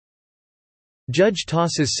Judge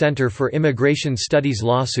tosses Center for Immigration Studies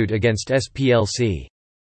lawsuit against SPLC.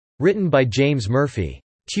 Written by James Murphy.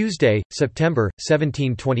 Tuesday, September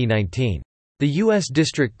 17, 2019. The U.S.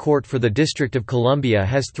 District Court for the District of Columbia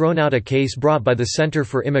has thrown out a case brought by the Center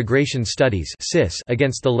for Immigration Studies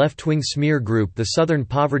against the left-wing smear group the Southern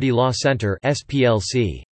Poverty Law Center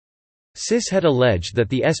 (SPLC). SIS had alleged that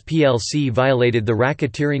the SPLC violated the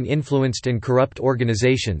Racketeering Influenced and Corrupt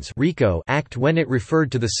Organizations Act when it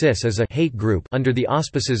referred to the SIS as a hate group under the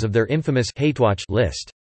auspices of their infamous HateWatch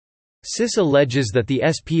list. SIS alleges that the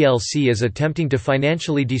SPLC is attempting to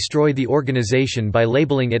financially destroy the organization by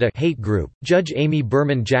labeling it a hate group. Judge Amy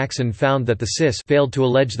Berman Jackson found that the SIS failed to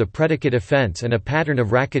allege the predicate offense and a pattern of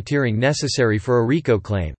racketeering necessary for a RICO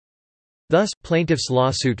claim. Thus, plaintiff's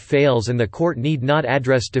lawsuit fails and the court need not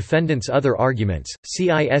address defendants' other arguments.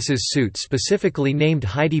 CIS's suit specifically named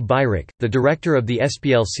Heidi Beirich, the director of the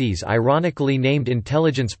SPLC's ironically named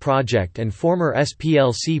Intelligence Project, and former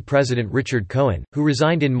SPLC president Richard Cohen, who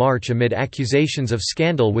resigned in March amid accusations of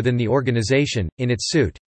scandal within the organization, in its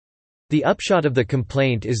suit. The upshot of the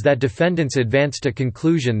complaint is that defendants advanced a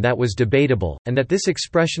conclusion that was debatable, and that this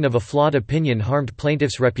expression of a flawed opinion harmed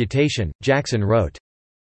plaintiff's reputation, Jackson wrote.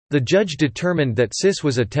 The judge determined that SIS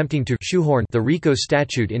was attempting to shoehorn the RICO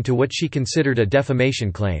statute into what she considered a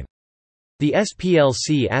defamation claim. The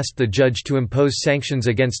SPLC asked the judge to impose sanctions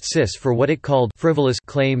against SIS for what it called frivolous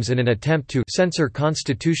claims in an attempt to censor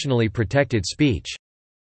constitutionally protected speech.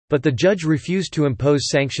 But the judge refused to impose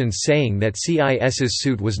sanctions, saying that CIS's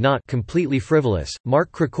suit was not completely frivolous.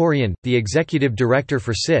 Mark Krikorian, the executive director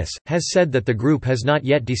for SIS, has said that the group has not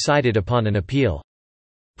yet decided upon an appeal.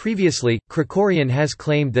 Previously, Krikorian has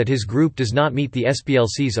claimed that his group does not meet the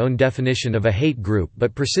SPLC's own definition of a hate group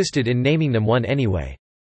but persisted in naming them one anyway.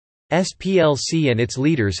 SPLC and its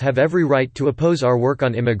leaders have every right to oppose our work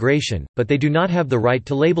on immigration, but they do not have the right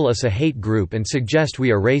to label us a hate group and suggest we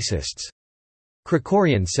are racists.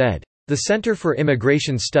 Krikorian said. The Center for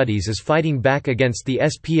Immigration Studies is fighting back against the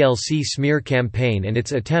SPLC smear campaign and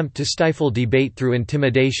its attempt to stifle debate through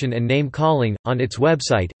intimidation and name-calling. On its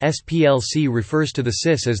website, SPLC refers to the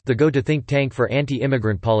SIS as the go-to think tank for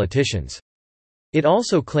anti-immigrant politicians. It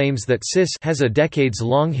also claims that SIS has a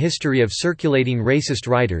decades-long history of circulating racist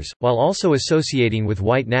writers, while also associating with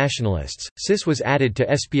white nationalists. SIS was added to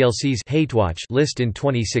SPLC's HateWatch list in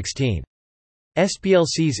 2016.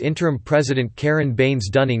 SPLC's interim president Karen Baines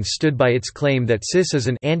Dunning stood by its claim that SIS is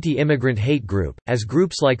an anti-immigrant hate group. As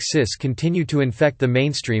groups like SIS continue to infect the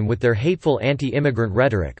mainstream with their hateful anti-immigrant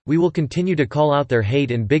rhetoric, we will continue to call out their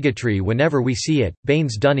hate and bigotry whenever we see it,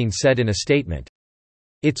 Baines Dunning said in a statement.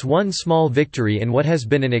 It's one small victory in what has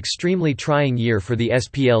been an extremely trying year for the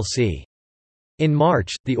SPLC. In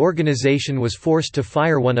March, the organization was forced to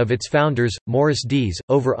fire one of its founders, Morris Dees,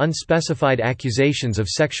 over unspecified accusations of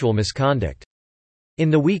sexual misconduct. In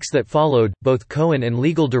the weeks that followed, both Cohen and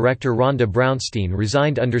legal director Rhonda Brownstein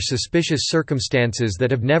resigned under suspicious circumstances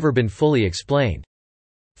that have never been fully explained.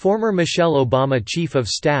 Former Michelle Obama Chief of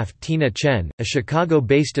Staff Tina Chen, a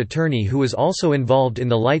Chicago-based attorney who was also involved in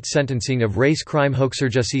the light sentencing of race crime hoaxer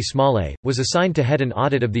Jussie Smollett, was assigned to head an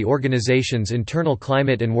audit of the organization's internal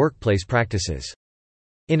climate and workplace practices.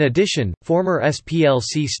 In addition, former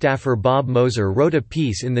SPLC staffer Bob Moser wrote a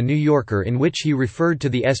piece in The New Yorker in which he referred to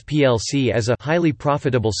the SPLC as a highly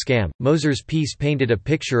profitable scam. Moser's piece painted a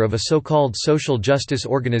picture of a so-called social justice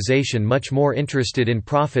organization much more interested in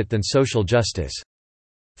profit than social justice.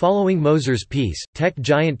 Following Moser's piece, tech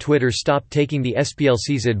giant Twitter stopped taking the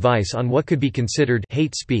SPLC's advice on what could be considered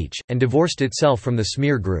hate speech, and divorced itself from the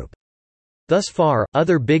smear group. Thus far,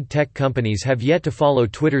 other big tech companies have yet to follow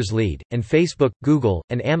Twitter's lead, and Facebook, Google,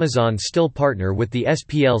 and Amazon still partner with the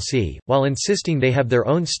SPLC, while insisting they have their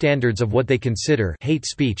own standards of what they consider hate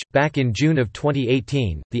speech. Back in June of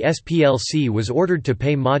 2018, the SPLC was ordered to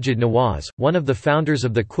pay Maajid Nawaz, one of the founders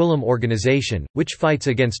of the Quillam organization, which fights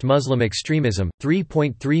against Muslim extremism,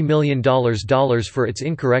 $3.3 million for its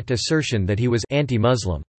incorrect assertion that he was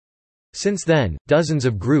anti-Muslim. Since then, dozens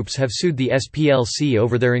of groups have sued the SPLC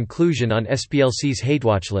over their inclusion on SPLC's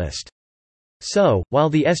HateWatch list. So, while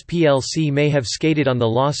the SPLC may have skated on the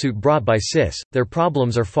lawsuit brought by SIS, their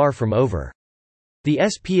problems are far from over. The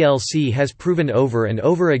SPLC has proven over and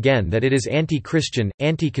over again that it is anti-Christian,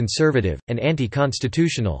 anti-conservative, and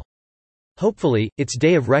anti-constitutional. Hopefully, its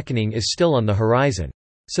day of reckoning is still on the horizon.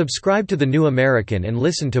 Subscribe to The New American and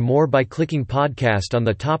listen to more by clicking podcast on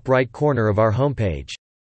the top right corner of our homepage.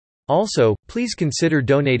 Also, please consider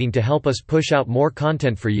donating to help us push out more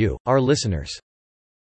content for you, our listeners.